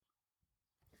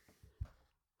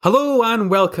Hello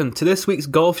and welcome to this week's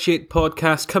Golf Shake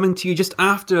podcast, coming to you just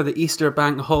after the Easter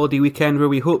bank holiday weekend, where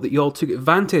we hope that you all took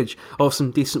advantage of some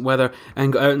decent weather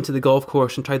and got out into the golf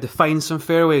course and tried to find some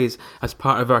fairways as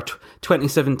part of our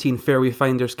 2017 Fairway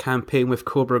Finders campaign with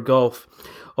Cobra Golf.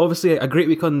 Obviously, a great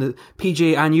week on the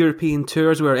PGA and European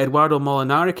tours, where Eduardo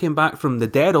Molinari came back from the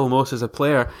dead almost as a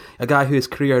player, a guy whose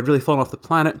career had really fallen off the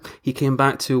planet. He came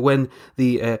back to win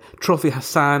the Trophy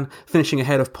Hassan, finishing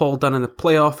ahead of Paul Dunn in the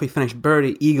playoff. He finished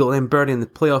birdie, eagle, and birdie in the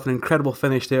playoff. An incredible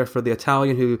finish there for the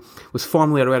Italian, who was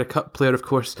formerly a Ryder Cup player, of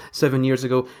course, 7 years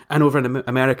ago. And over in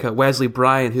America, Wesley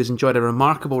Bryan, who's enjoyed a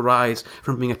remarkable rise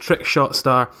from being a trick shot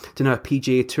star to now a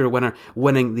PGA Tour winner,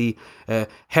 winning the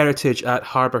Heritage at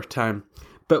Harbour Town.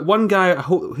 But one guy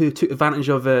who took advantage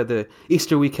of the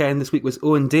Easter weekend this week was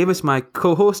Owen Davis, my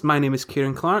co-host. My name is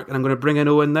Kieran Clark, and I'm going to bring in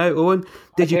Owen now. Owen,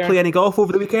 did you play any golf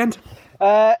over the weekend?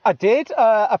 I did.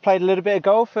 I played a little bit of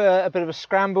golf, a bit of a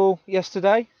scramble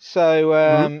yesterday. So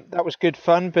that was good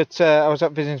fun, but I was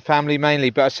up visiting family mainly.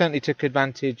 But I certainly took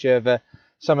advantage of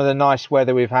some of the nice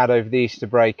weather we've had over the Easter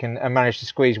break and managed to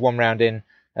squeeze one round in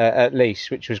at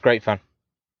least, which was great fun.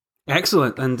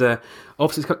 Excellent, and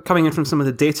obviously coming in from some of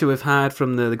the data we've had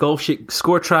from the Golf Shake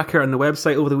score tracker and the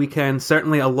website over the weekend,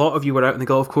 certainly a lot of you were out on the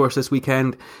golf course this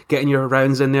weekend, getting your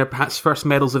rounds in there, perhaps first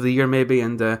medals of the year maybe,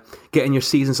 and getting your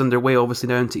seasons underway, obviously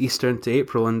now into Easter, into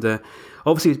April, and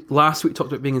obviously last week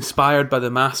talked about being inspired by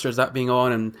the Masters, that being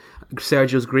on, and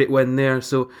Sergio's great win there.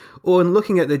 So, Owen,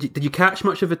 looking at did you catch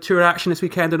much of the tour action this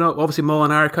weekend or not? Obviously,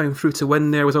 Molinari coming through to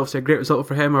win there was obviously a great result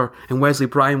for him, and Wesley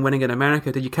Bryan winning in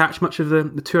America. Did you catch much of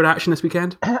the tour action this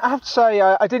weekend? I have to say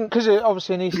I didn't, because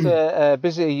obviously an Easter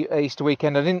busy Easter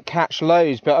weekend. I didn't catch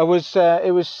loads, but I was.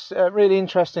 It was really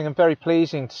interesting and very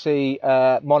pleasing to see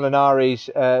Molinari's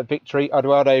victory,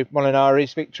 Eduardo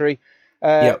Molinari's victory.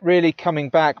 Really coming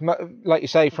back, like you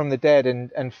say, from the dead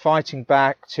and fighting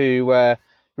back to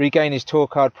regain his tour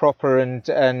card proper and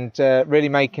really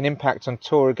make an impact on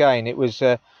tour again. It was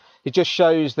it just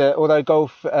shows that although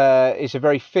golf is a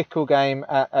very fickle game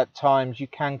at times, you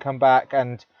can come back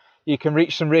and you can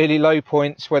reach some really low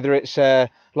points, whether it's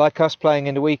like us playing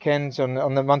in the weekends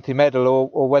on the monthly medal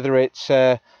or whether it's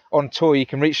on tour. You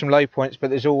can reach some low points, but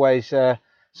there's always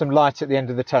some light at the end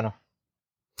of the tunnel.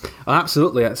 Oh,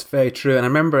 absolutely, that's very true. And I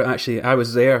remember actually I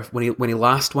was there when he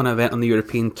last won an event on the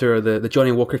European Tour, the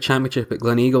Johnny Walker Championship at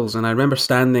Glen Eagles, and I remember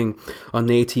standing on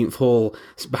the 18th hole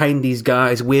behind these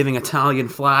guys waving Italian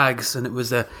flags, and it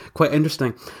was quite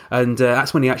interesting. And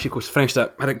that's when he actually, of course, finished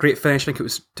that. Had a great finish. I think it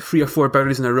was 3 or 4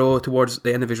 birdies in a row towards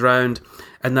the end of his round,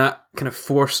 and that kind of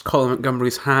forced Colin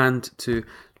Montgomery's hand to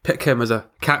pick him as a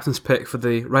captain's pick for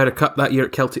the Ryder Cup that year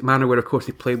at Celtic Manor, where of course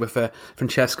he played with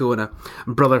Francesco and a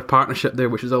brother partnership there,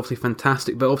 which is obviously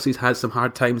fantastic. But obviously he's had some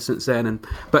hard times since then,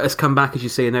 but has come back, as you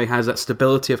say. Now he has that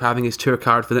stability of having his tour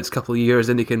card for the next couple of years,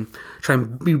 and he can try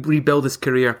and rebuild his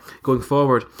career going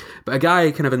forward. But a guy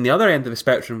kind of in the other end of the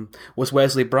spectrum was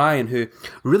Wesley Bryan, who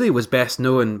really was best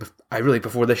known,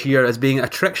 before this year, as being a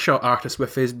trick shot artist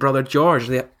with his brother George.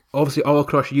 They obviously all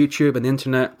across YouTube and the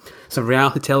internet, some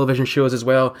reality television shows as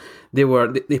well. They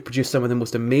produced some of the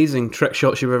most amazing trick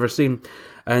shots you've ever seen,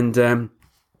 and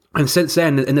since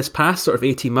then, in this past sort of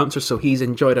 18 months or so, he's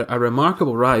enjoyed a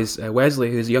remarkable rise.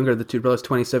 Wesley, who's younger of the two brothers,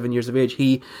 27 years of age,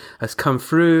 he has come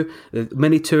through the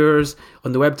mini tours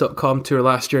on the Web.com tour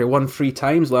last year. He won 3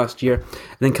 times last year,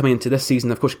 and then coming into this season,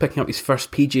 of course, picking up his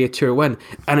first PGA Tour win,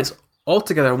 and it's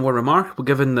altogether more remarkable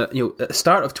given that, at the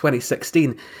start of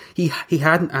 2016 he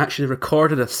hadn't actually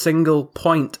recorded a single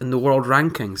point in the world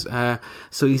rankings,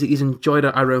 so he's enjoyed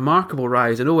a remarkable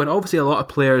rise. And obviously a lot of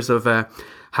players have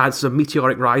had some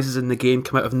meteoric rises in the game,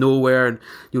 come out of nowhere, and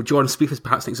Jordan Spieth is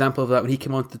perhaps an example of that when he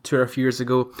came onto the tour a few years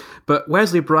ago. But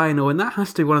Wesley Bryan, and that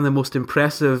has to be one of the most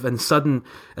impressive and sudden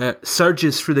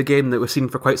surges through the game that we've seen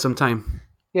for quite some time.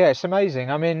 Yeah, it's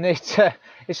amazing. I mean, it's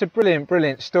a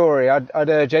brilliant story. I'd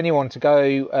urge anyone to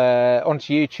go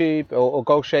onto YouTube or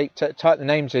Golf Shake, type the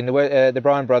names in, the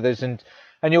Bryan brothers, and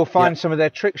you'll find some of their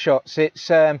trick shots. It's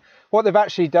what they've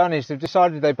actually done is they've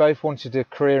decided they both wanted a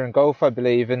career in golf, I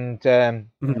believe, and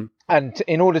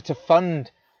in order to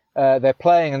fund their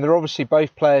playing, and they're obviously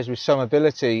both players with some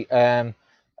ability, and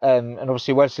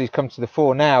obviously Wesley's come to the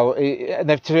fore now, and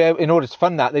in order to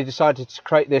fund that, they decided to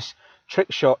create this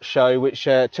trick shot show, which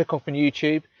took off on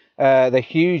YouTube. They're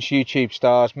huge YouTube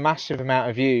stars, massive amount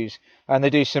of views, and they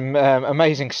do some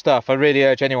amazing stuff. I really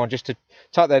urge anyone just to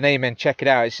type their name in, check it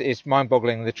out. It's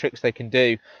mind-boggling, the tricks they can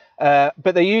do.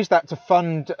 But they use that to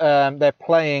fund their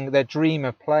playing, their dream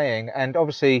of playing, and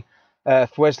obviously for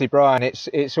Wesley Bryan,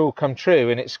 it's all come true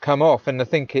and it's come off. And I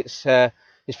think it's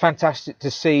fantastic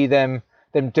to see them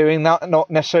doing that,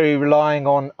 not necessarily relying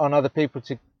on other people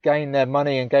to gain their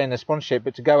money and gain their sponsorship,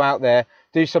 but to go out there,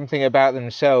 do something about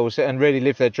themselves and really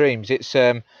live their dreams. It's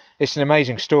an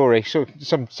amazing story. So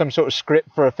some sort of script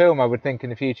for a film, I would think, in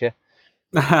the future.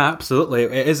 Absolutely,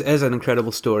 it is an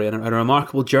incredible story and a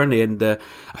remarkable journey. And I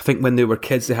think when they were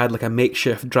kids, they had like a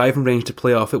makeshift driving range to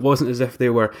play off. It wasn't as if they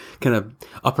were kind of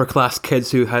upper class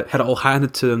kids who had it all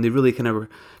handed to them. They really kind of were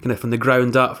from the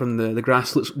ground up, from the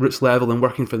grassroots level, and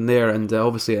working from there. And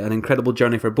obviously, an incredible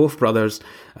journey for both brothers,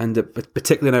 and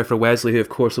particularly now for Wesley, who of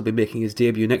course will be making his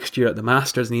debut next year at the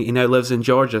Masters. And he now lives in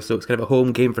Georgia, so it's kind of a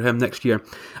home game for him next year.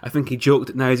 I think he joked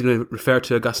that now he's going to refer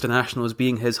to Augusta National as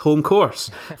being his home course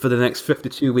for the next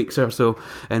 52 weeks or so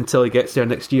until he gets there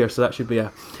next year. So that should be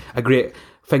a great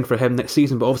thing for him next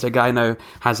season. But obviously a guy now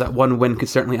has that one win, could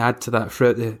certainly add to that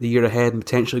throughout the year ahead and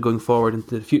potentially going forward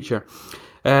into the future.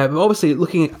 But obviously,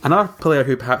 looking at another player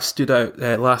who perhaps stood out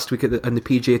last week on the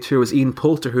PGA Tour was Ian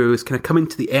Poulter, who is kind of coming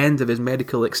to the end of his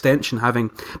medical extension,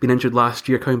 having been injured last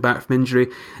year, coming back from injury,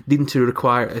 needing to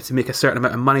require to make a certain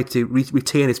amount of money to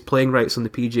retain his playing rights on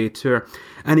the PGA Tour.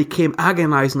 And he came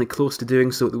agonisingly close to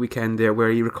doing so at the weekend there,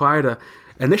 where he required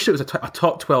initially it was a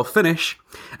top 12 finish,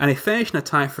 and he finished in a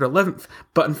tie for 11th,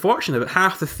 but unfortunately about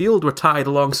half the field were tied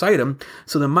alongside him,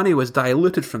 so the money was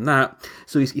diluted from that.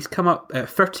 So he's come up at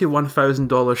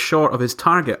 $31,000 short of his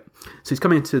target. So he's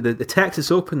coming into the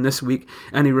Texas Open this week,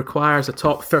 and he requires a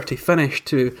top 30 finish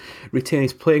to retain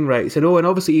his playing rights. And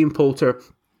obviously Ian Poulter,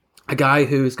 a guy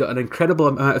who's got an incredible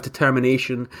amount of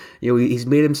determination. He's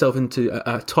made himself into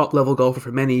a top level golfer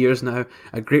for many years now,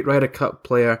 a great Ryder Cup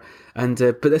player. And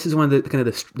but this is one of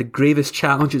the gravest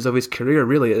challenges of his career,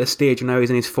 really, at this stage. Now he's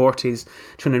in his 40s,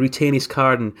 trying to retain his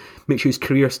card and make sure his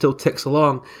career still ticks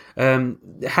along.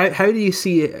 How do you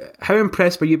see it? How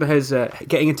impressed were you by his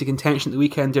getting into contention at the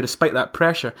weekend there, despite that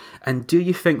pressure? And do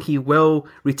you think he will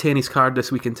retain his card this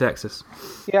week in Texas?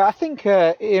 Yeah, I think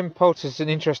Ian Poulter's an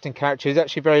interesting character. He's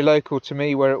actually very local to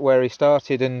me where he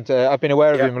started, and I've been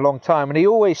aware of him a long time. And he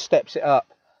always steps it up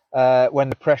when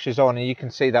the pressure's on, and you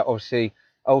can see that obviously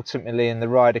ultimately in the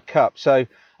Ryder Cup. So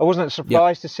I wasn't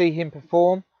surprised to see him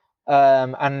perform,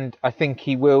 and I think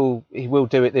he will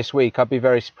do it this week. I'd be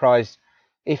very surprised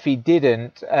if he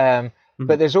didn't.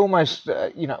 But there's almost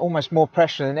more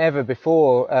pressure than ever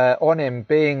before on him,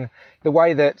 being the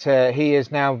way that he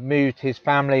has now moved his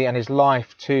family and his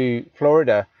life to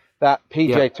Florida. That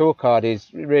PGA Tour card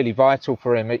is really vital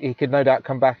for him. He could no doubt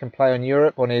come back and play on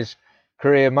Europe on his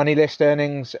career money list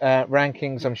earnings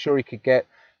rankings. I'm sure he could get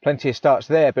plenty of starts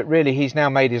there, but really he's now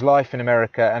made his life in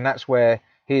America, and that's where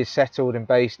he is settled and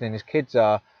based, and his kids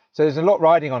are. So there's a lot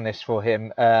riding on this for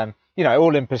him.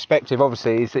 All in perspective,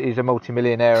 obviously he's a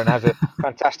multimillionaire and has a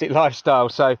fantastic lifestyle.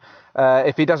 So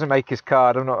if he doesn't make his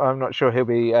card, I'm not sure he'll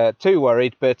be too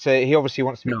worried. But he obviously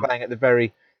wants to be playing at the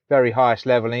very, very highest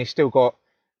level, and he's still got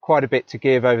quite a bit to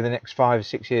give over the next 5 or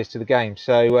 6 years to the game.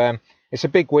 So it's a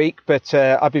big week, but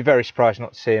I'd be very surprised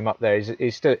not to see him up there.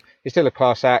 He's still a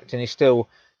class act, and he's still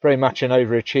very much an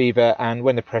overachiever, and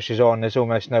when the pressure's on, there's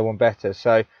almost no one better.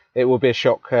 So it will be a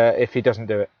shock if he doesn't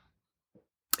do it.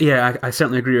 Yeah, I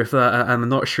certainly agree with that. I'm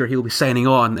not sure he'll be signing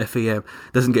on if he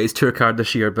doesn't get his tour card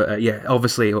this year. But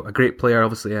obviously a great player,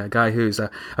 obviously a guy who's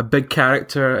a big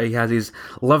character. He has his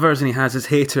lovers and he has his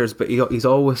haters, but he's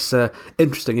always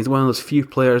interesting. He's one of those few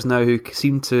players now who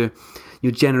seem to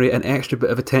generate an extra bit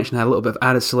of attention, a little bit of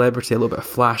added celebrity, a little bit of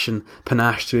flash and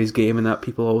panache to his game, and that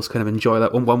people always kind of enjoy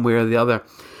that one way or the other.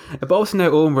 But also now,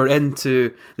 Owen, we're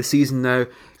into the season now.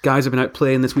 Guys have been out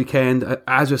playing this weekend.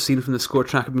 As we've seen from the score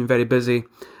track, have been very busy.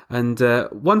 And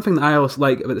one thing that I always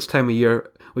like about this time of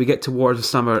year, when we get towards the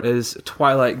summer, is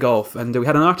twilight golf. And we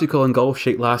had an article on Golf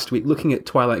Shake last week looking at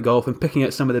twilight golf and picking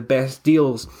out some of the best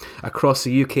deals across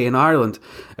the UK and Ireland.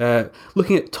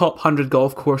 Looking at top 100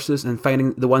 golf courses and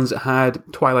finding the ones that had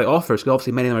twilight offers. Because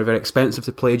obviously many of them are very expensive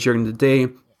to play during the day.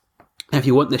 If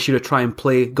you want this year to try and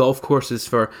play golf courses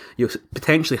for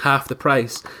potentially half the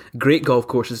price, great golf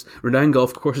courses, renowned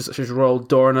golf courses such as Royal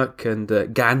Dornoch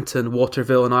and Ganton,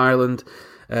 Waterville in Ireland,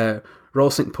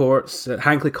 Royal St Ports,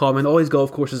 Hankley Common, all these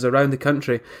golf courses around the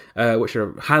country, which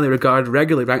are highly regarded,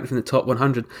 regularly ranked in the top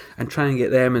 100, and try and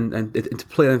get them and to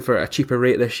play them for a cheaper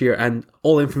rate this year. And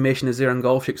all the information is there on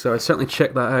Golf Shake, so I certainly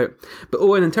check that out. But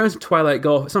Owen, in terms of twilight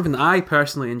golf, it's something that I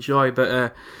personally enjoy,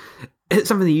 but is it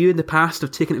something that you in the past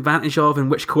have taken advantage of, and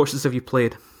which courses have you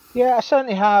played? Yeah, I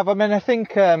certainly have. I mean, I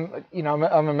think, I'm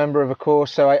a member of a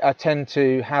course, so I tend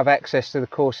to have access to the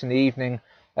course in the evening,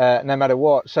 no matter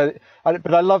what.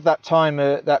 But I love that time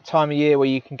of year where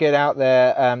you can get out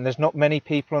there. There's not many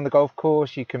people on the golf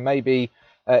course. You can maybe,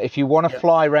 if you want to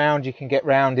fly round, you can get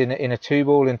round in a two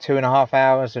ball in 2.5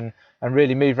 hours and and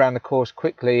really move around the course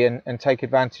quickly and take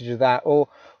advantage of that. Or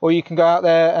you can go out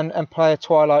there and play a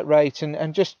twilight rate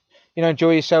and just,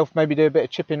 enjoy yourself, maybe do a bit of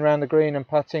chipping around the green and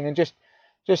putting, and just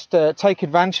take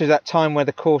advantage of that time where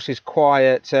the course is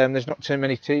quiet. There's not too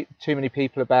many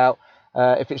people about.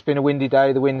 If it's been a windy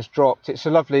day, the wind's dropped. It's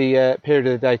a lovely period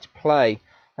of the day to play.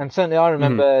 And certainly I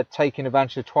remember taking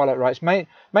advantage of twilight rights,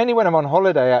 mainly when I'm on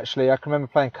holiday, actually. I can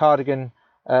remember playing Cardigan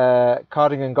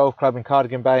Golf Club in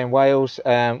Cardigan Bay in Wales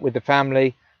with the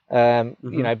family,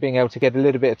 being able to get a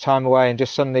little bit of time away and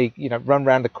just suddenly, run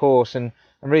around the course and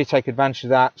really take advantage of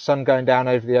that. Sun going down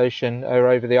over the ocean or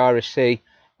over the Irish Sea,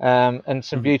 and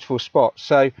some beautiful spots.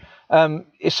 So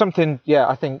it's something,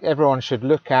 I think everyone should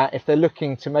look at if they're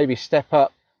looking to maybe step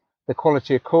up the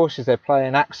quality of courses they play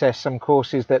and access some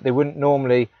courses that they wouldn't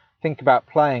normally think about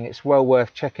playing. It's well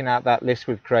worth checking out that list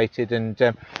we've created. And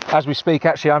as we speak,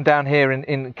 actually, I'm down here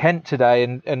in Kent today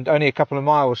and only a couple of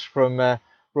miles from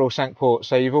Royal Cinque Port.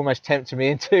 So you've almost tempted me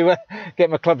into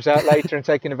getting my clubs out later and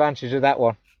taking advantage of that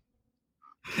one.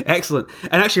 Excellent.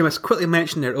 And actually, I must quickly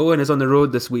mention there, Owen is on the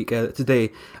road this week,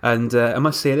 today, and I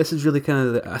must say this is really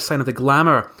kind of a sign of the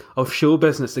glamour of show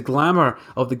business, the glamour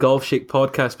of the Golf Shake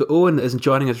podcast. But Owen is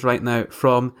joining us right now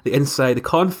from the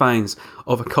confines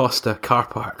of Acosta car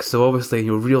park. So obviously,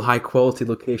 real high quality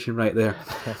location right there.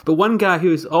 But one guy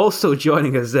who is also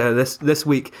joining us this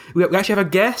week, we actually have a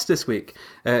guest this week,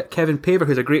 Kevin Paver,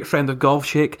 who's a great friend of Golf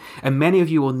Shake, and many of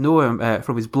you will know him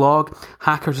from his blog,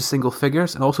 Hackers of Single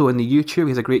Figures, and also in the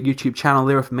YouTube. He has a great YouTube channel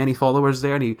there with many followers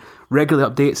there, and he regularly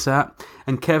updates that.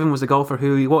 And Kevin was a golfer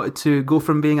who he wanted to go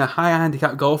from being a high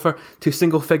handicap golfer to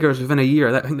single figures within a year.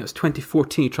 I think that was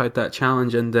 2014. He tried that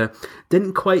challenge and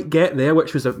didn't quite get there,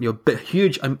 which was a bit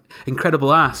huge,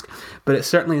 incredible ask. But it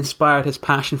certainly inspired his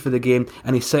passion for the game,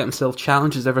 and he set himself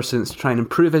challenges ever since to try and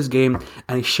improve his game.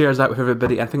 And he shares that with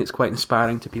everybody. I think it's quite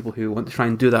inspiring to people who want to try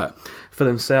and do that for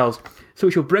themselves. So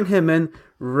we shall bring him in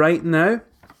right now.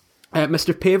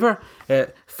 Mr. Paver,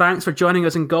 thanks for joining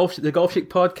us in the Golf Shake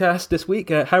podcast this week.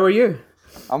 How are you?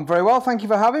 I'm very well, thank you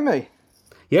for having me.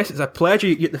 Yes, it's a pleasure.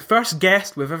 You're the first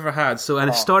guest we've ever had, so an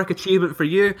historic achievement for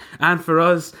you and for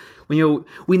us.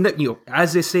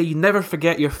 As they say, you never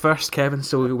forget your first, Kevin.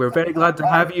 So we're very glad to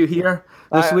have you here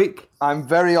this week. I'm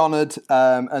very honoured.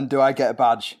 And do I get a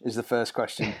badge? Is the first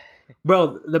question.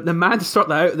 Well, the man to sort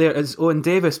that out there is Owen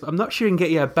Davis, but I'm not sure he can get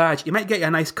you a badge. He might get you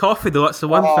a nice coffee, though. That's the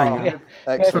one thing. Yeah.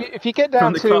 If you get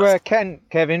down to Kent,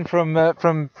 Kevin, from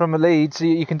Leeds,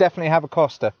 you can definitely have a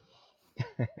Costa.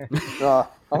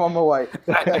 I'm on my way.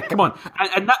 Come on,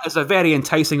 and that is a very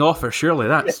enticing offer. Surely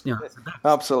that's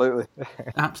absolutely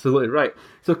right.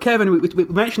 So, Kevin, we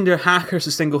mentioned there Hackers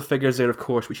of Single Figures there, of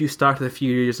course, which you started a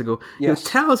few years ago. Yes.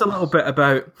 Tell us a little bit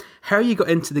about how you got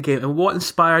into the game and what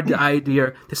inspired the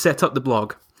idea to set up the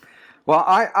blog. Well,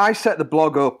 I set the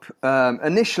blog up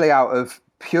initially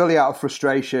purely out of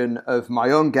frustration of my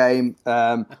own game.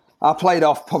 I played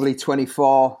off probably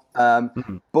 24,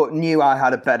 but knew I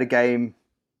had a better game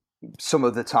some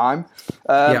of the time.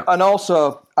 And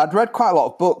also, I'd read quite a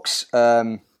lot of books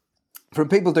from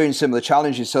people doing similar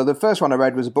challenges. So the first one I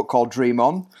read was a book called Dream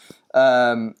On.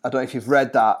 I don't know if you've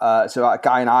read that. It's about a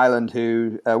guy in Ireland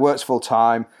who works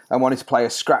full-time and wanted to play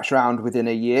a scratch round within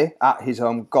a year at his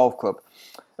home golf club.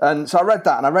 And so I read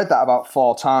that about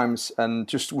 4 times and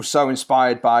just was so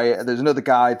inspired by it. There's another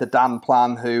guy, the Dan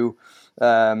Plan, who...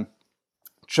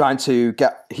 trying to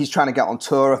get on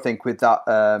tour, I think, with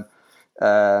that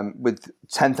with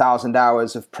 10,000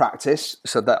 hours of practice.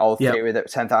 So that old theory that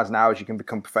 10,000 hours you can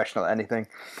become professional at anything.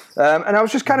 And I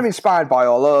was just kind of inspired by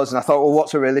all those, and I thought, well,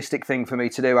 what's a realistic thing for me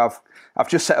to do? I've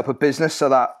just set up a business, so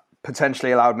that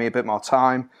potentially allowed me a bit more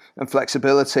time and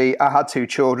flexibility. I had 2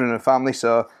 children and a family,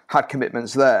 so had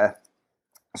commitments there.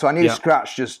 So I knew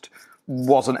scratch just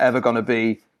wasn't ever going to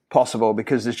be possible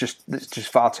because it's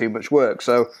just far too much work.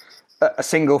 So a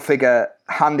single figure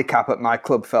handicap at my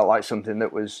club felt like something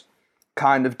that was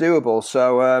kind of doable.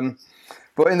 So,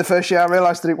 but in the first year I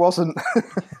realised that it wasn't.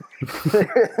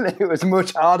 It was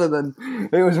much harder than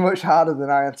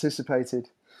I anticipated.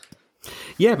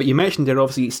 Yeah, but you mentioned there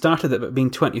obviously you started at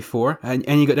being 24 and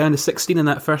you got down to 16 in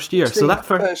that first year. So that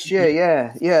first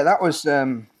year, that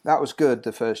was good.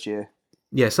 The first year.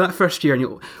 Yeah, so that first year,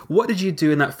 what did you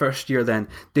do in that first year then?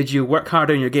 Did you work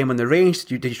harder on your game on the range?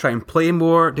 Did you try and play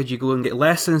more? Did you go and get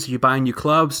lessons? Did you buy new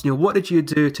clubs? What did you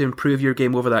do to improve your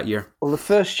game over that year? Well, the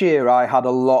first year I had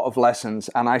a lot of lessons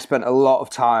and I spent a lot of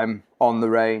time on the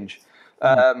range.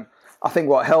 I think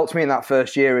what helped me in that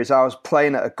first year is I was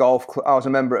playing at a golf club. I was a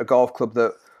member at a golf club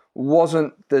that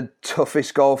wasn't the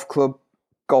toughest golf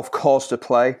course to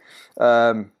play.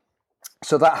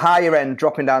 So that higher end,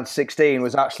 dropping down to 16,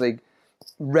 was actually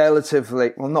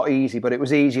relatively, well, not easy, but it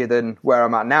was easier than where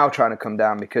I'm at now trying to come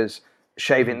down, because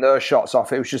shaving those shots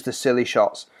off, it was just the silly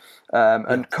shots.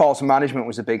 And course management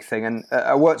was a big thing. And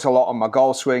I worked a lot on my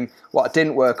golf swing. What I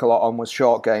didn't work a lot on was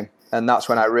short game. And that's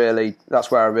where I really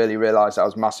realised I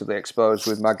was massively exposed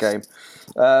with my game.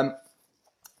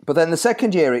 But then the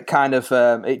second year, it kind of,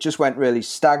 it just went really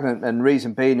stagnant. And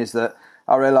reason being is that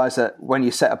I realised that when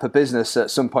you set up a business,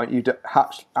 at some point you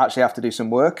actually have to do some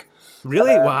work.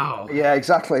 Really? Wow. Yeah,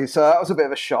 exactly. So that was a bit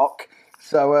of a shock.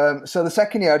 So the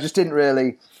second year, I just didn't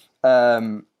really.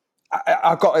 I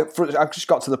just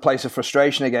got to the place of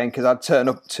frustration again, because I'd turn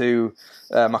up to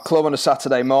my club on a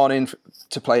Saturday morning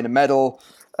to play in a medal.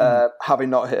 Having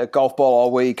not hit a golf ball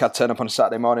all week, I'd turn up on a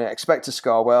Saturday morning, expect to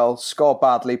score well, score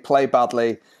badly, play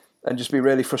badly, and just be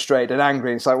really frustrated and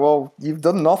angry. And it's like, well, you've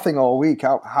done nothing all week.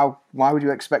 Why would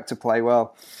you expect to play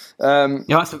well?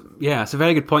 It's a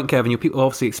very good point, Kevin. People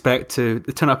obviously expect to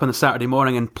turn up on a Saturday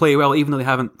morning and play well, even though they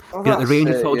haven't been at the range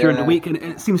at all during the week. And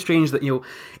it seems strange that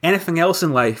anything else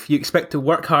in life you expect to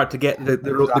work hard to get the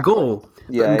goal.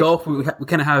 Yeah, but in golf, we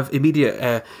kind of have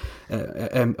immediate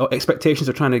expectations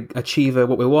of trying to achieve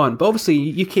what we want. But obviously,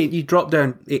 you drop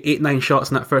down 8-9 shots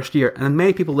in that first year, and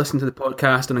many people listening to the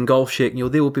podcast and in Golf Shake,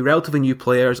 they will be relatively new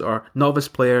players or novice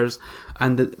players,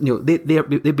 and they've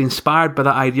been inspired by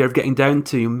that idea of getting down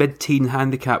to mid-teen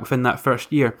handicap within that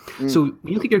first year. So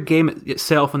when you look at your game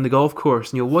itself on the golf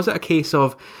course, was it a case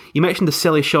of, you mentioned the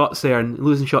silly shots there and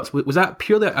losing shots, was that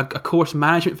purely a course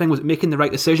management thing? Was it making the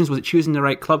right decisions? Was it choosing the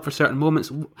right club for certain moments?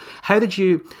 How did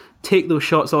you take those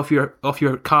shots off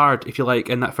your card, if you like,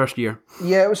 in that first year?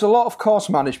 Yeah, it was a lot of course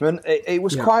management. It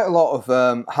was quite a lot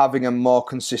of having a more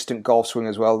consistent golf swing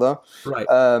as well, though. Right.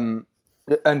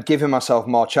 And giving myself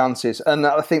more chances. And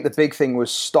I think the big thing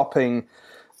was stopping,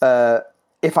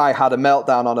 if I had a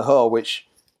meltdown on a hole, which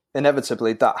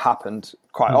inevitably that happened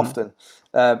quite often,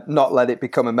 not let it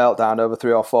become a meltdown over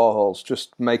 3 or 4 holes,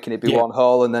 just making it be one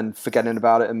hole and then forgetting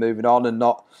about it and moving on.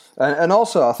 And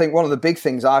also, I think one of the big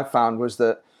things I found was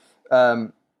that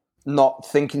not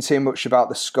thinking too much about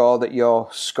the score that you're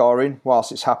scoring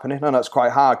whilst it's happening. I know it's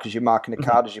quite hard because you're marking a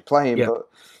card as you're playing, but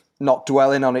not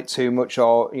dwelling on it too much,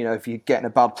 or if you get in a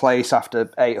bad place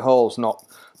after 8 holes, not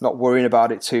worrying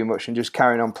about it too much and just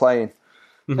carrying on playing.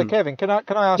 So Kevin, can I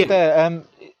ask there,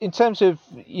 in terms of,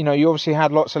 you obviously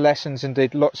had lots of lessons and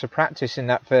did lots of practice in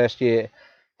that first year.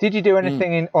 Did you do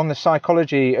anything on the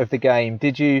psychology of the game?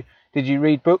 Did you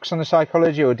read books on the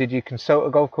psychology, or did you consult a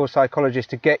golf course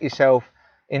psychologist to get yourself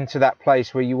into that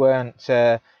place where you weren't,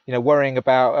 worrying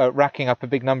about racking up a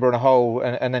big number on a hole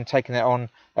and then taking it on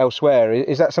elsewhere?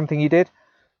 Is that something you did?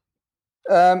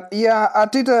 Yeah, I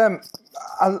did.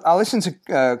 I listened to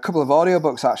a couple of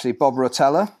audiobooks, actually, Bob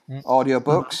Rotella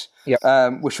audiobooks,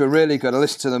 which were really good. I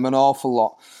listened to them an awful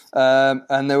lot.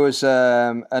 And there was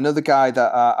another guy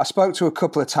that I spoke to a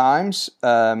couple of times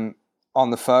on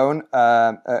the phone,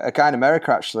 a guy in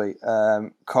America, actually,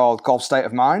 called Golf State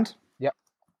of Mind. Yep.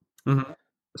 Mm-hmm.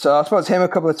 So I spoke to him a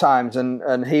couple of times,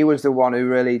 and he was the one who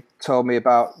really told me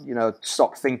about,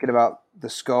 stop thinking about the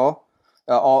score,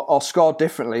 or score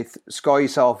differently. Score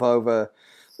yourself over,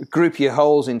 group your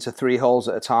holes into 3 holes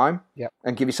at a time,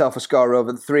 and give yourself a score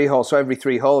over the 3 holes. So every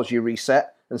 3 holes you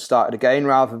reset and start it again,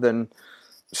 rather than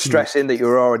stressing that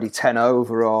you're already 10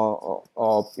 over or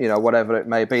whatever it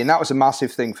may be. And that was a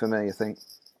massive thing for me, I think.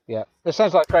 Yeah, it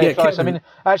sounds like great advice. I mean,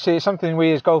 actually, it's something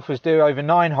we as golfers do over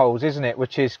 9 holes, isn't it?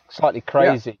 Which is slightly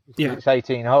crazy. Yeah. It's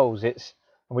 18 holes. And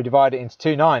we divide it into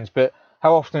 2 nines. But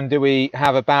how often do we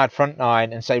have a bad front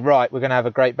 9 and say, right, we're going to have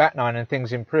a great back 9 and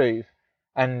things improve?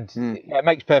 And it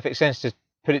makes perfect sense to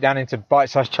put it down into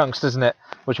bite-sized chunks, doesn't it?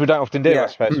 Which we don't often do, I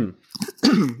suppose.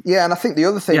 Yeah, and I think the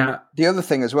other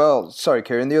thing as well. Sorry,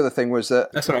 Kieran. The other thing was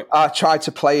that that's right. I tried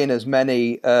to play in as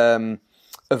many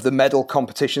of the medal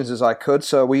competitions as I could.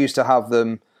 So we used to have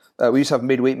them. We used to have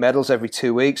midweek medals every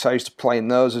 2 weeks. I used to play in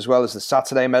those as well as the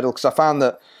Saturday medal, because I found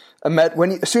that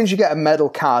as soon as you get a medal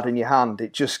card in your hand,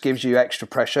 it just gives you extra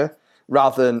pressure.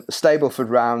 Rather than Stableford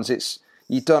rounds,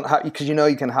 you don't have, because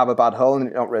you can have a bad hole and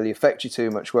it don't really affect you too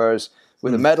much. Whereas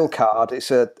with a medal card,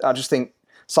 I just think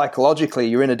psychologically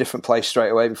you're in a different place straight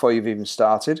away before you've even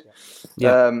started.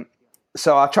 Yeah.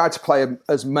 So I tried to play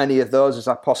as many of those as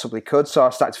I possibly could. So I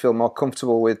started to feel more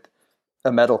comfortable with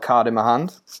a medal card in my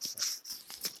hand.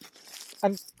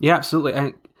 Yeah,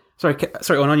 absolutely. Sorry,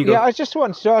 on you go. Yeah, I just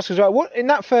wanted to ask as well. What in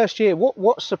that first year?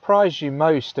 What surprised you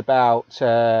most about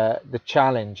the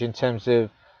challenge in terms of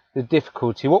the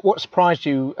difficulty? What surprised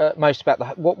you most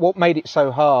about what made it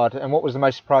so hard, and what was the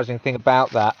most surprising thing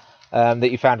about that that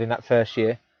you found in that first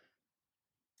year?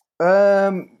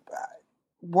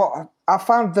 What I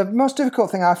found, the most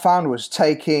difficult thing I found was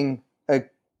taking a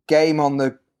game on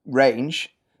the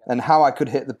range and how I could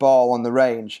hit the ball on the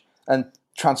range and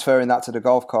transferring that to the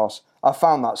golf course. I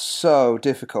found that so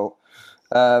difficult.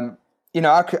 I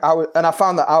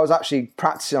found that I was actually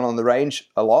practicing on the range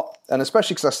a lot, and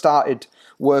especially because I started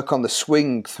work on the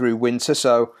swing through winter,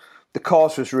 so the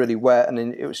course was really wet, and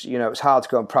it was hard to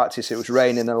go and practice. It was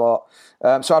raining a lot,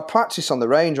 so I'd practice on the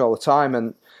range all the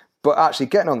time, but actually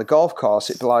getting on the golf course,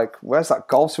 it'd be like, where's that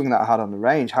golf swing that I had on the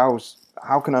range?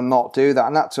 How can I not do that?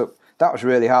 And that was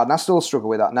really hard, and I still struggle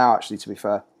with that now, actually, to be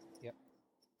fair.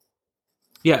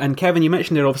 Yeah, and Kevin, you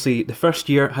mentioned there obviously the first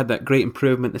year had that great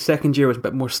improvement. The second year was a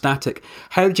bit more static.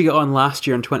 How did you get on last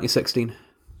year in 2016?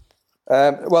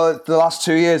 Well, the last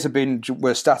 2 years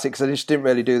were static because I just didn't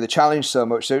really do the challenge so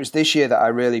much. So it was this year that I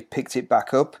really picked it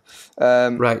back up.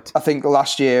 Right. I think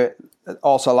last year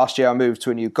I moved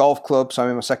to a new golf club. So I'm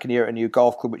in my second year at a new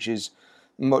golf club, which is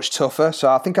much tougher.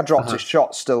 So I think I dropped a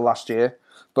shot still last year.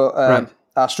 But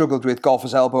I struggled with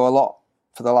golfer's elbow a lot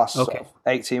for the last sort of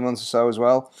 18 months or so as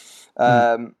well.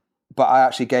 But I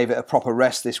actually gave it a proper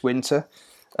rest this winter.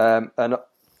 And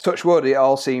touch wood, it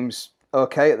all seems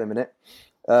okay at the minute.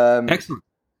 Excellent.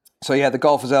 So yeah, the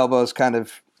golfer's elbow is kind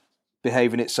of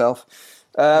behaving itself.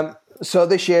 So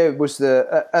this year was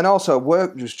and also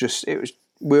work was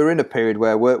we were in a period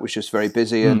where work was just very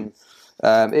busy, and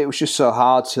it was just so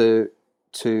hard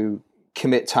to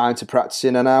commit time to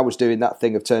practicing. And I was doing that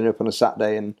thing of turning up on a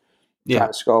Saturday and trying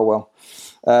to score well.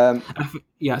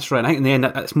 Yeah, that's right. I think in the end,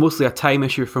 that's mostly a time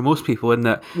issue for most people. In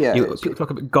that, people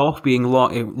talk about golf being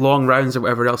long rounds or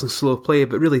whatever else and slow play,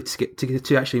 but really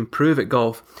to actually improve at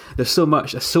golf, there's so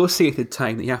much associated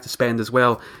time that you have to spend as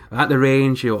well at the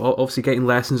range. Obviously getting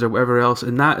lessons or whatever else,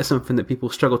 and that is something that people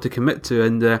struggle to commit to,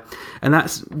 and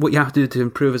that's what you have to do to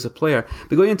improve as a player.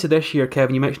 But going into this year,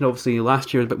 Kevin, you mentioned obviously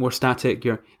last year was a bit more static.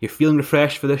 You're feeling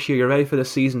refreshed for this year. You're ready for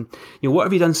this season. What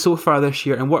have you done so far this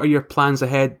year, and what are your plans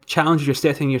ahead? Challenges you're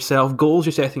setting yourself, goals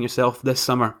you're setting yourself this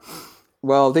summer?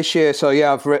 Well, this year, so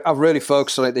yeah, I've really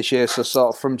focused on it this year. So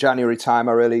sort of from January time,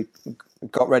 I really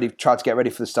tried to get ready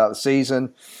for the start of the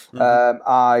season.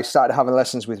 I started having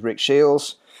lessons with Rick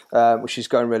Shields, which is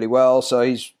going really well. So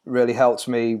he's really helped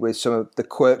me with some of the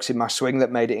quirks in my swing that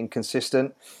made it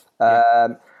inconsistent.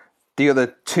 The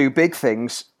other two big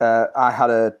things, I had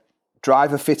a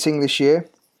driver fitting this year,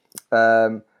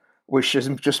 which has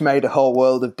just made a whole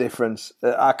world of difference.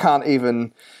 I can't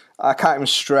even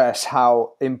stress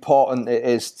how important it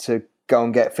is to go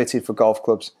and get fitted for golf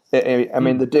clubs. I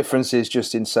mean, the difference is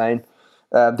just insane.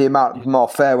 The amount more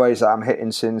fairways that I'm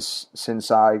hitting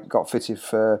since I got fitted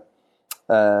for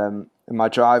my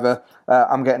driver.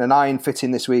 I'm getting an iron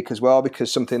fitting this week as well,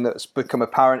 because something that's become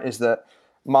apparent is that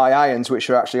my irons, which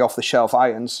are actually off-the-shelf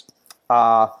irons,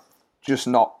 are just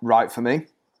not right for me.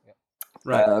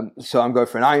 Right. So I'm going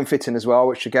for an iron fitting as well,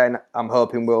 which again, I'm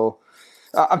hoping will...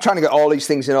 I'm trying to get all these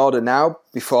things in order now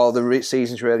before the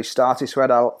season's really started. So I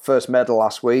had our first medal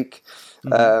last week,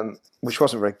 which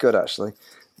wasn't very good, actually,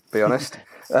 to be honest.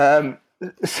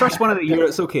 First one of the year,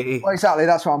 it's okay. Well, exactly,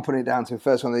 that's what I'm putting it down to,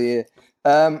 first one of the year.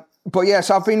 But yeah,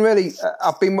 so I've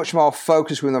been much more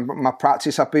focused with my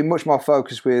practice. I've been much more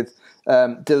focused with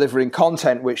delivering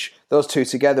content, which those two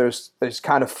together is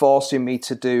kind of forcing me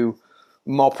to do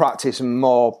more practice and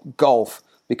more golf,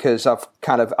 because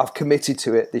I've committed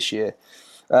to it this year.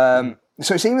 So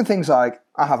it's even things like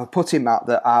I have a putting mat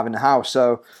that I have in the house.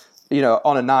 So,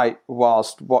 on a night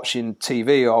whilst watching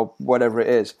TV or whatever it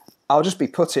is, I'll just be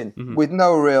putting with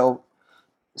no real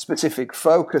specific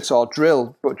focus or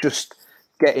drill, but just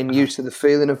getting used to the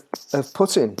feeling of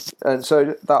putting. And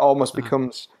so that almost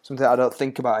becomes something I don't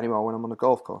think about anymore when I'm on a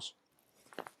golf course.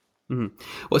 Well,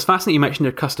 it's fascinating you mentioned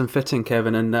your custom fitting,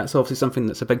 Kevin, and that's obviously something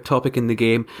that's a big topic in the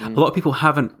game. A lot of people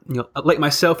haven't, like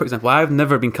myself, for example, I've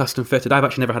never been custom fitted. I've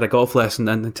actually never had a golf lesson,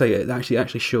 and I tell you, it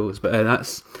actually shows. But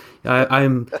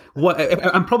I'm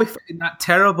probably fitting that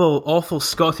terrible, awful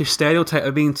Scottish stereotype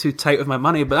of being too tight with my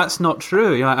money, but that's not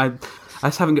true. I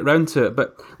just haven't got round to it.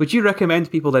 But would you recommend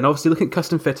people then, obviously looking at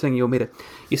custom fitting,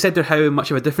 you said there how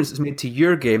much of a difference it's made to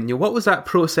your game. What was that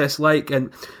process like,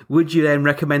 and would you then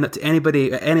recommend that to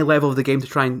anybody at any level of the game to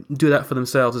try and do that for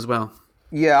themselves as well?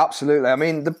 Yeah, absolutely. I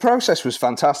mean, the process was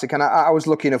fantastic, and I was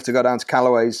lucky enough to go down to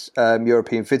Callaway's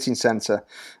European Fitting Centre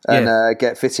and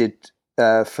get fitted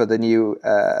for the new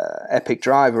Epic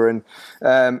driver. And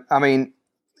I mean,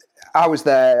 I was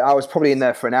there. I was probably in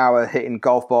there for an hour hitting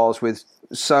golf balls with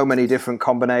so many different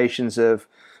combinations of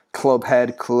club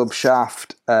head, club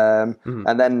shaft, and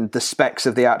then the specs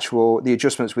of the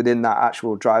adjustments within that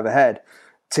actual driver head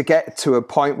to get to a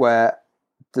point where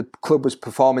the club was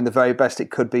performing the very best it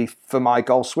could be for my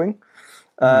golf swing.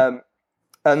 And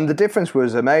the difference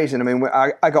was amazing. I mean,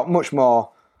 I got much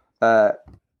more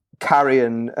carry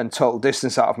and total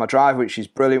distance out of my drive, which is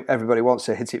brilliant. Everybody wants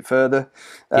to hit it further.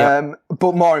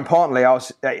 But more importantly,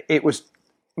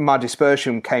 my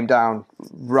dispersion came down,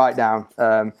 right down,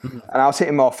 and I was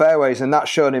hitting more fairways, and that's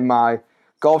shown in my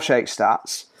Golf Shake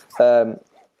stats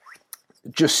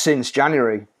just since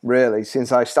January, really.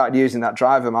 Since I started using that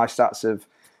driver, my stats have,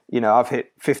 I've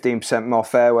hit 15% more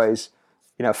fairways.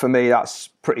 For me, that's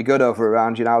pretty good over a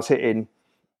round. I was hitting,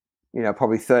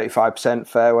 probably 35%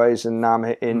 fairways, and now I'm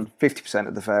hitting 50%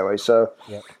 of the fairways. So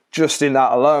just in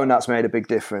that alone, that's made a big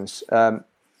difference.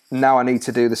 Now I need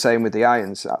to do the same with the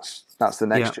irons. That's the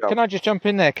next job. Can I just jump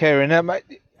in there, Kieran?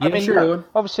 Sure.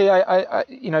 Obviously, I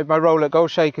my role at Golf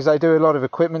Shake is I do a lot of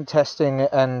equipment testing,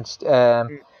 and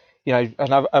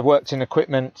and I've worked in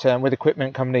equipment with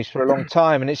equipment companies for a long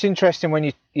time, and it's interesting when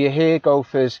you hear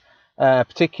golfers,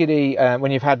 particularly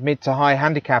when you've had mid to high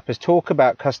handicappers, talk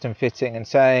about custom fitting and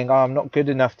saying, "Oh, I'm not good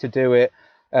enough to do it.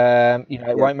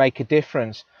 It won't make a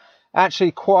difference."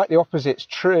 Actually, quite the opposite's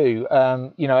true.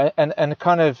 And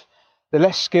kind of the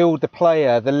less skilled the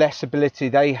player, the less ability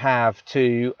they have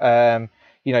to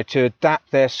to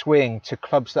adapt their swing to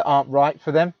clubs that aren't right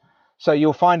for them. So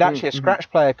you'll find actually a scratch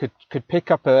player could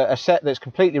pick up a set that's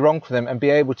completely wrong for them and be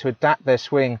able to adapt their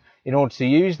swing in order to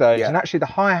use those. Yeah. And actually the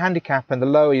higher handicap and the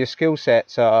lower your skill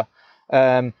sets are,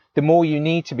 the more you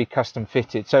need to be custom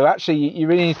fitted. So actually you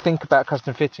really need to think about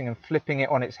custom fitting and flipping it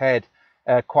on its head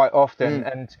quite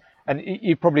often. And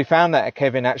you probably found that,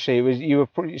 Kevin, actually.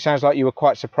 It sounds like you were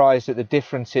quite surprised at the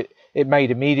difference it made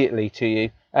immediately to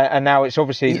you. And now it's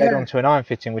obviously led on to an iron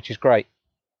fitting, which is great.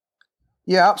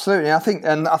 Yeah, absolutely. I think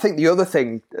the other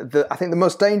thing, I think the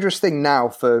most dangerous thing now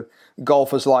for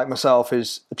golfers like myself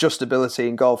is adjustability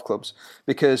in golf clubs.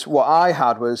 Because what I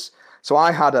had was,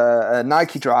 I had a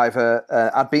Nike driver.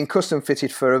 I'd been custom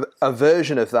fitted for a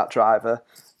version of that driver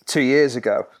 2 years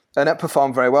ago, and it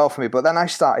performed very well for me. But then I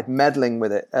started meddling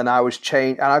with it, and I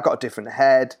got a different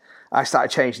head. I started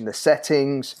changing the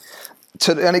settings,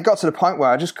 and it got to the point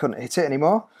where I just couldn't hit it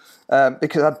anymore.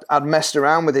 Because I'd messed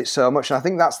around with it so much, and I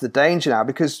think that's the danger now,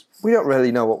 because we don't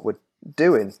really know what we're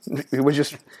doing. We're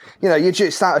just, you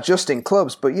just start adjusting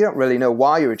clubs, but you don't really know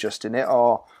why you're adjusting it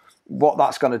or what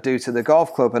that's going to do to the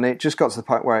golf club. And it just got to the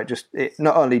point where it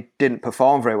not only didn't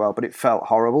perform very well, but it felt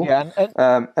horrible.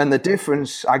 Yeah, and the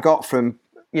difference I got from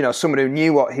someone who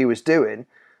knew what he was doing,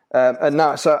 and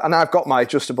I've got my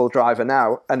adjustable driver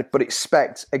now, but it's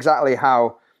spec'd exactly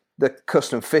how the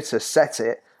custom fitter set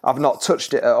it. I've not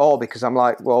touched it at all because I'm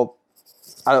like, well,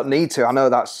 I don't need to. I know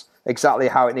that's exactly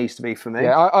how it needs to be for me.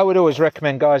 Yeah, I would always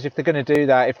recommend guys, if they're going to do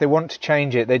that, if they want to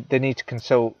change it, they need to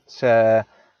consult the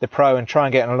pro and try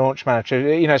and get on a launch manager.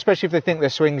 Especially if they think their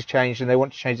swing's changed and they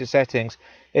want to change the settings,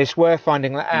 it's worth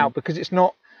finding that out, because it's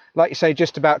not, like you say,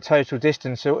 just about total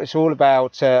distance. So it's all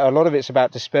about, a lot of it's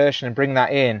about dispersion and bring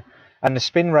that in. And the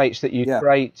spin rates that you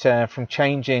create from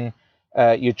changing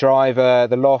your driver,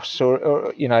 the lofts,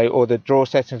 or the draw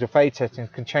settings or fade settings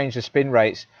can change the spin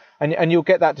rates, and you'll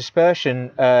get that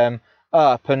dispersion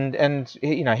up, and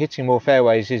hitting more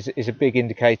fairways is a big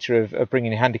indicator of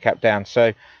bringing your handicap down.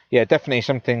 So yeah, definitely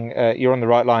something, you're on the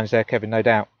right lines there, Kevin, no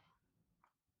doubt.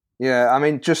 Yeah, I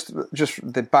mean, just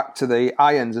back to the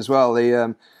irons as well.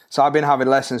 So I've been having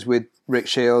lessons with Rick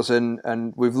Shields,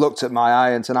 and we've looked at my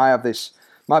irons, and I have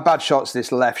my bad shot's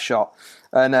this left shot.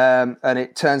 And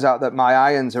it turns out that my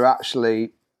irons are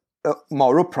actually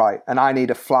more upright, and I need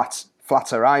a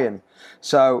flatter iron.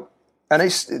 So, and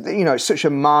it's it's such a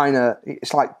minor.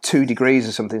 It's like 2 degrees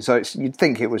or something. So you'd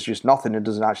think it was just nothing. It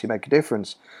doesn't actually make a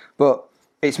difference, but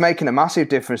it's making a massive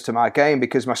difference to my game,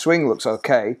 because my swing looks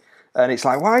okay, and it's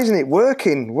like, why isn't it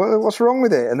working? What's wrong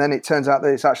with it? And then it turns out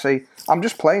that it's actually, I'm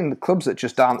just playing the clubs that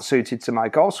just aren't suited to my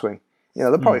golf swing.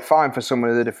 They're probably fine for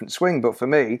someone with a different swing, but for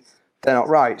me, they're not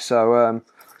right. So,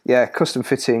 custom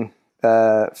fitting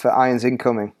for irons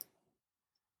incoming.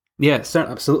 Yeah,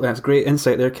 certainly, absolutely. That's great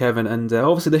insight there, Kevin. And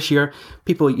obviously this year,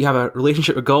 you have a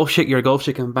relationship with Golf Shake. You're a Golf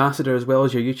Shake ambassador, as well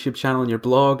as your YouTube channel and your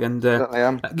blog. And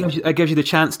it gives you the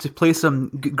chance to play some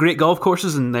great golf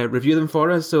courses and review them for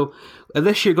us. So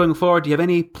this year going forward, do you have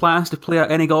any plans to play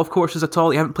at any golf courses at all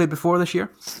that you haven't played before this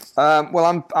year?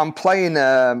 Well, I'm playing...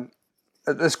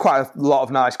 there's quite a lot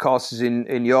of nice courses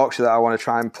in Yorkshire that I want to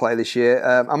try and play this year.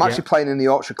 I'm actually playing in the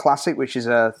Yorkshire Classic, which is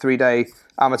a 3-day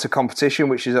amateur competition,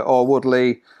 which is at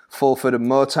Alwoodley, Fulford and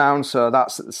Motown. So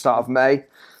that's at the start of May.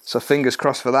 So fingers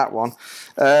crossed for that one.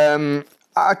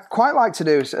 I'd quite like to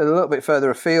do a little bit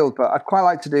further afield, but I'd quite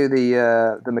like to do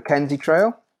the Mackenzie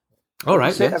Trail. All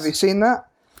right, yes. Have you seen that?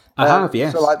 I have,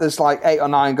 yes. So there's 8 or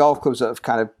 9 golf clubs that have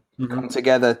kind of come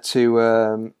together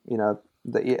to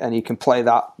and you can play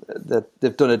that.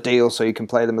 They've done a deal so you can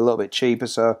play them a little bit cheaper.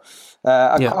 So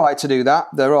I'd quite like to do that.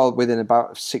 They're all within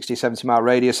about 60, 70 mile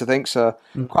radius, I think. So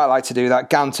quite like to do that.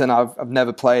 Ganton, I've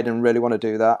never played and really want to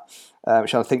do that,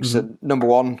 which I think is the number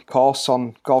one course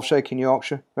on Golf Shake in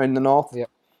Yorkshire, in the north. Yep.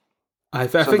 I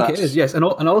think it is, yes. And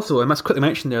also, I must quickly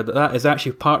mention there that is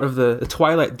actually part of the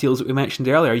Twilight deals that we mentioned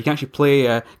earlier. You can actually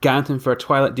play Ganton for a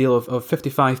Twilight deal of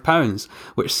 £55,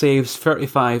 which saves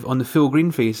 £35 on the full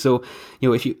green fee. So,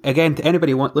 if you, again, to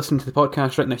anybody listening to the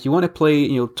podcast right now, if you want to play,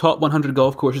 top 100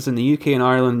 golf courses in the UK and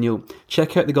Ireland,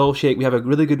 check out the Golf Shake. We have a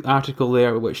really good article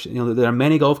there, which, there are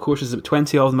many golf courses, about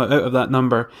 20 of them out of that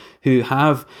number, who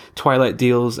have Twilight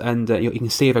deals, and you can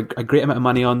save a great amount of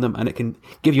money on them, and it can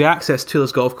give you access to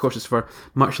those golf courses for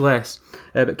much less.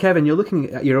 But Kevin, you're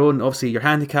looking at your own, obviously your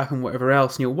handicap and whatever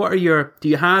else. Do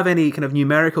you have any kind of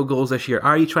numerical goals this year?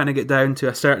 Are you trying to get down to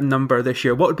a certain number this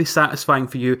year? What would be satisfying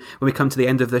for you when we come to the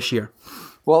end of this year?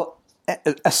 Well,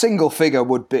 a single figure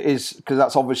because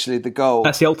that's obviously the goal.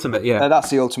 That's the ultimate, yeah. That's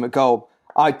the ultimate goal.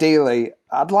 Ideally,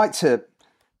 I'd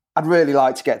really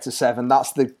like to get to 7.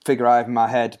 That's the figure I have in my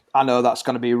head. I know that's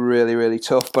going to be really, really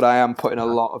tough, but I am putting a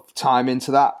lot of time into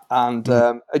that. And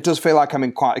it does feel like I'm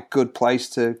in quite a good place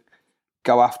to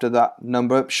go after that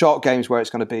number. Short game's where it's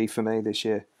going to be for me this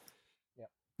year.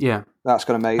 Yeah. That's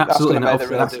going to make the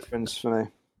real difference for me.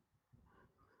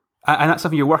 And that's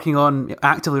something you're working on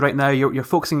actively right now. You're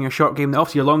focusing on your short game.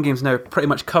 Obviously, your long game's now pretty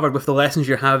much covered with the lessons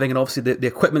you're having, and obviously the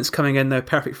equipment's coming in now,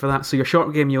 perfect for that. So your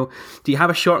short game, do you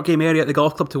have a short game area at the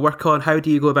golf club to work on? How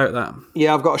do you go about that?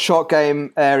 Yeah, I've got a short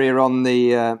game area on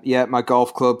the my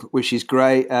golf club, which is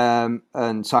great, and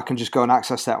so I can just go and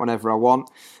access that whenever I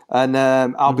want. And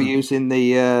I'll be using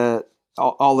the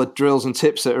all the drills and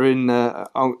tips that are in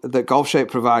that Golf Shake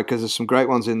provide, because there's some great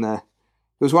ones in there.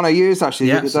 There was one I used actually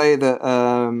the other day that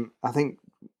I think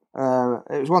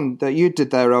it was one that you did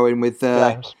there, Owen, with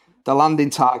the landing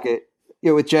target.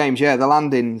 Yeah, with James. Yeah, the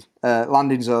landing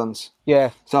zones. Yeah.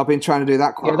 So I've been trying to do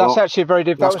that quite a lot. Yeah, that's actually very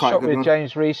difficult. That was shot with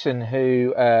James Reeson,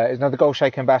 who is another Golf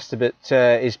Shake ambassador, but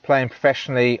is playing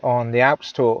professionally on the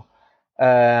Alps Tour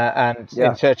and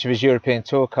in search of his European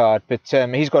Tour card. But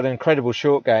he's got an incredible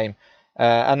short game.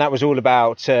 And that was all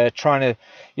about trying to,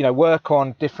 work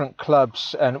on different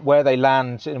clubs and where they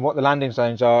land and what the landing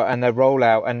zones are and their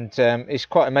rollout. And it's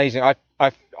quite amazing.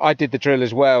 I did the drill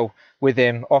as well with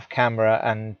him off camera,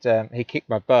 and he kicked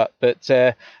my butt. But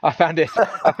I found it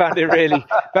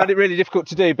really difficult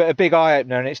to do, but a big eye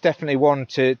opener, and it's definitely one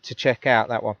to check out,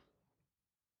 that one.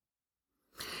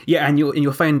 Yeah, and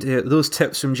you'll find those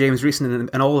tips from James Reeson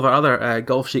and all of our other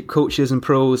Golf Shake coaches and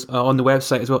pros on the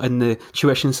website as well, in the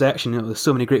tuition section. There's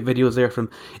so many great videos there from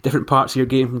different parts of your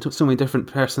game, from so many different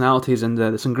personalities, and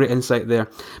there's some great insight there.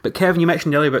 But Kevin, you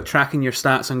mentioned earlier about tracking your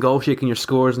stats on Golf Shake and your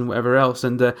scores and whatever else,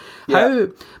 and how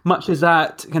much has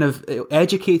that kind of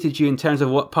educated you in terms of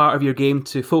what part of your game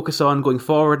to focus on going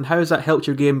forward, and how has that helped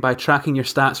your game by tracking your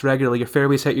stats regularly, your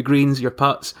fairways hit, your greens, your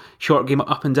putts, short game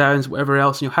up and downs, whatever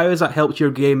else? How has that helped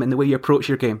your game and the way you approach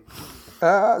your game?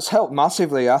 It's helped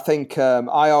massively. I think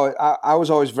I was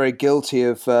always very guilty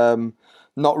of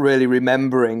not really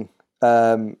remembering,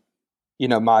 my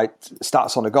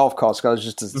stats on a golf course, because I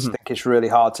just think it's really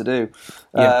hard to do.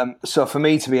 So for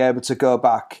me to be able to go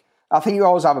back, I think you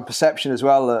always have a perception as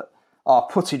well that, I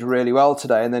putted really well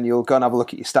today, and then you'll go and have a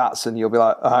look at your stats and you'll be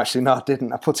like, oh, actually, no, I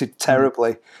didn't. I putted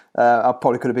terribly. I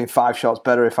probably could have been 5 shots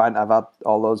better if I hadn't have had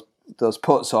all those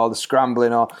putts or the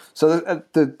scrambling. So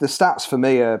the stats for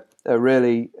me are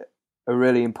really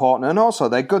important, and also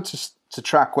they're good to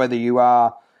track whether you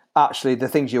are actually, the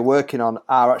things you're working on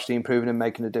are actually improving and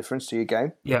making a difference to your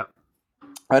game. Yeah.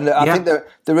 And I think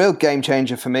the real game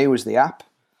changer for me was the app,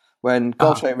 when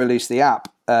Golf Shake released the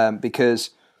app,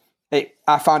 because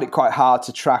I found it quite hard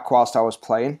to track whilst I was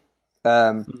playing,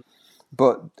 but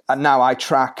now I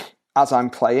track as I'm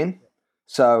playing.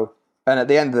 So, and at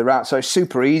the end of the round, so it's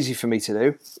super easy for me to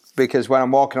do, because when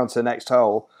I'm walking onto the next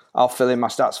hole, I'll fill in my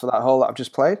stats for that hole that I've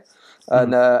just played,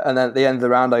 and then at the end of the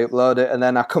round I upload it, and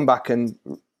then I come back and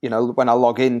when I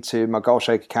log into my Golf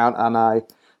Shake account and I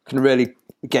can really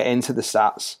get into the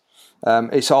stats.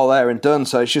 It's all there and done,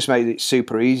 so it's just made it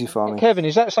super easy for me. Kevin,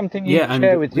 is that something you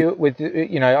share with you?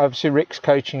 Obviously Rick's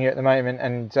coaching you at the moment,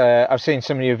 and I've seen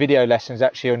some of your video lessons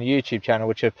actually on your YouTube channel,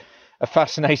 which are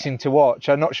fascinating to watch.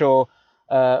 I'm not sure,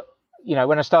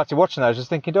 when I started watching those, I was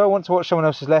thinking, do I want to watch someone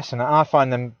else's lesson? And I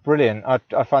find them brilliant.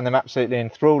 I find them absolutely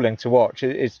enthralling to watch.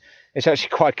 It's actually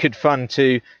quite good fun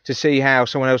to see how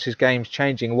someone else's game's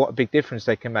changing and what a big difference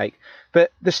they can make.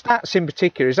 But the stats in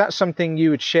particular, is that something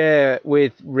you would share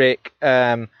with Rick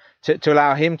to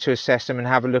allow him to assess them and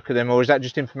have a look at them, or is that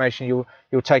just information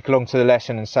you'll take along to the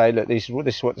lesson and say, look, this is what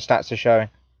the stats are showing?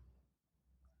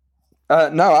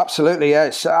 No, absolutely.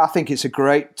 Yeah, I think it's a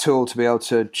great tool to be able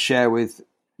to share with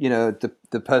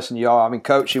the person you're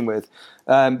coaching with,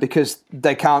 because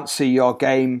they can't see your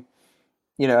game,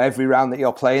 every round that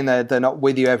you're playing. They're not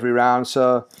with you every round.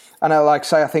 So, and I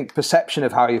think perception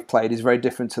of how you've played is very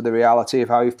different to the reality of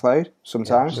how you've played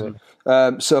sometimes.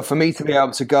 Yeah, so for me to be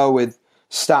able to go with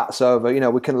stats over,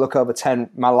 we can look over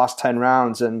my last 10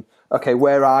 rounds and, okay,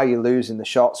 where are you losing the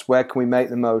shots? Where can we make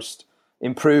the most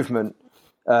improvement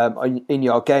in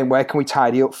your game? Where can we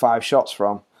tidy up 5 shots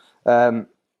from?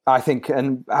 I think,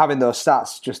 and having those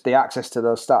stats, just the access to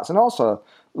those stats, and also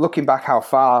looking back how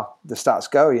far the stats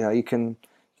go, you can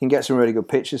get some really good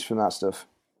pictures from that stuff.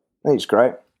 I think it's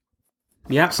great.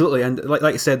 Yeah, absolutely. And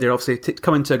like you said, they're obviously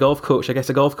coming to a golf coach. I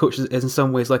guess a golf coach is in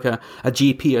some ways like a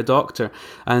GP, a doctor,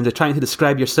 and trying to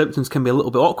describe your symptoms can be a little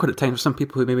bit awkward at times for some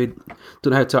people who maybe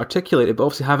don't know how to articulate it. But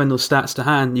obviously having those stats to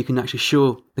hand, you can actually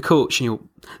show the coach,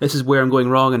 this is where I'm going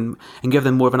wrong, and give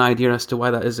them more of an idea as to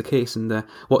why that is the case and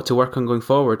what to work on going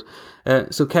forward.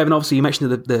 So Kevin, obviously you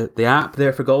mentioned the app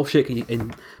there for GolfShake,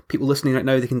 and people listening right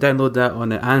now, they can download that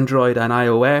on Android and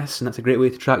iOS, and that's a great way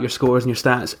to track your scores and your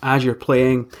stats as you're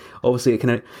playing. Obviously it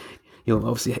can,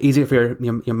 obviously easier for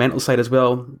your mental side as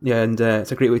well. Yeah, and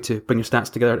it's a great way to bring your stats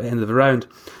together at the end of the round.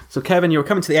 So Kevin, you're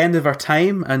coming to the end of our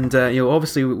time, and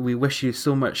obviously we wish you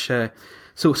so much.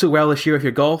 So well this year with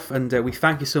your golf, and we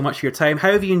thank you so much for your time.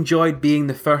 How have you enjoyed being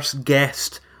the first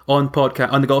guest on the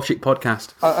GolfShake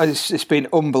podcast? It's been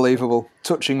unbelievable,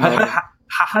 touching.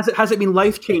 Has it been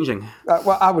life changing?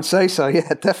 Well, I would say so.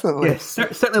 Yeah, definitely. Yes,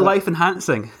 certainly life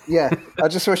enhancing. Yeah, I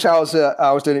just wish I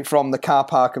was doing it from the car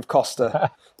park of Costa,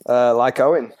 like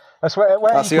Owen. That's where you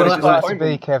like to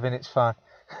be, Kevin. It's fine.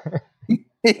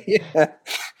 Yeah.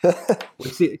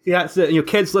 See, that's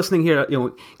kids listening here.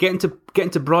 Get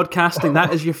into broadcasting.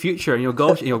 That is your future.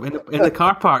 Golf. In the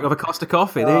car park of a Costa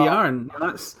Coffee. There you are, and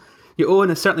that's. Owen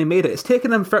has certainly made it. It's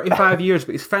taken him 35 years,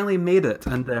 but he's finally made it.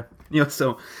 And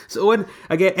so Owen,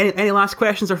 again, any last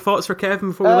questions or thoughts for Kevin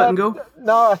before we let him go?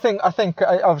 No, I think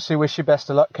I obviously wish you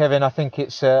best of luck, Kevin. I think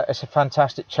it's a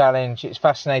fantastic challenge. It's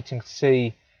fascinating to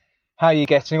see how you're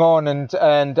getting on,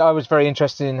 and I was very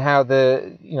interested in how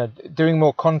doing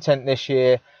more content this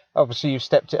year. Obviously, you've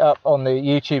stepped it up on the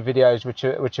YouTube videos,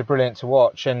 which are brilliant to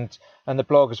watch, and the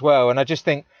blog as well. And I just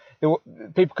think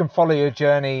people can follow your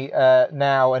journey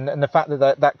now, and the fact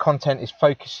that content is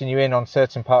focusing you in on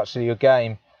certain parts of your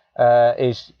game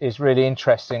is really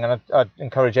interesting. And I'd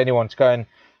encourage anyone to go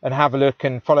and have a look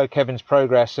and follow Kevin's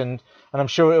progress, and I'm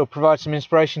sure it'll provide some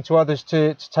inspiration to others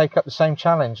to take up the same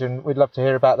challenge. And we'd love to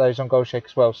hear about those on GolfShake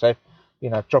as well. So,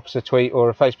 drop us a tweet or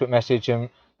a Facebook message, and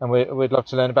we'd love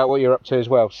to learn about what you're up to as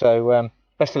well. So,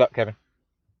 best of luck, Kevin.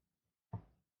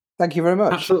 Thank you very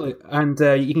much. Absolutely. And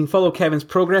you can follow Kevin's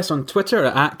progress on Twitter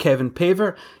at Kevin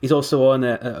Paver. He's also on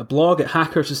a blog at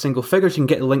Hackers to Single Figures. You can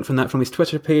get the link from that from his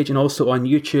Twitter page, and also on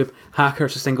YouTube,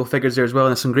 Hackers to Single Figures there as well.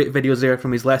 And there's some great videos there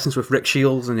from his lessons with Rick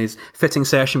Shields and his fitting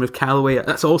session with Callaway.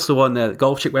 That's also on the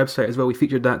GolfShake website as well. We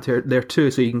featured that there too.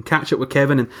 So you can catch up with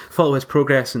Kevin and follow his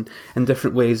progress in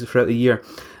different ways throughout the year.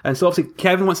 And so obviously,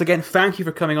 Kevin, once again, thank you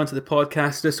for coming onto the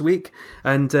podcast this week.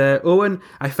 And Owen,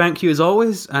 I thank you as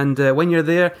always. And when you're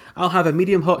there, I'll have a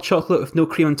medium hot chocolate with no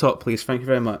cream on top, please. Thank you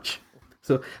very much.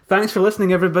 So thanks for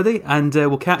listening, everybody. And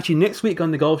we'll catch you next week on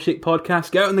the GolfShake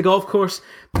podcast. Get out on the golf course,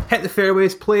 hit the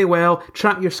fairways, play well,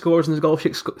 track your scores in the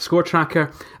GolfShake score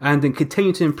tracker, and then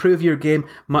continue to improve your game,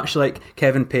 much like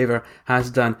Kevin Paver has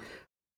done.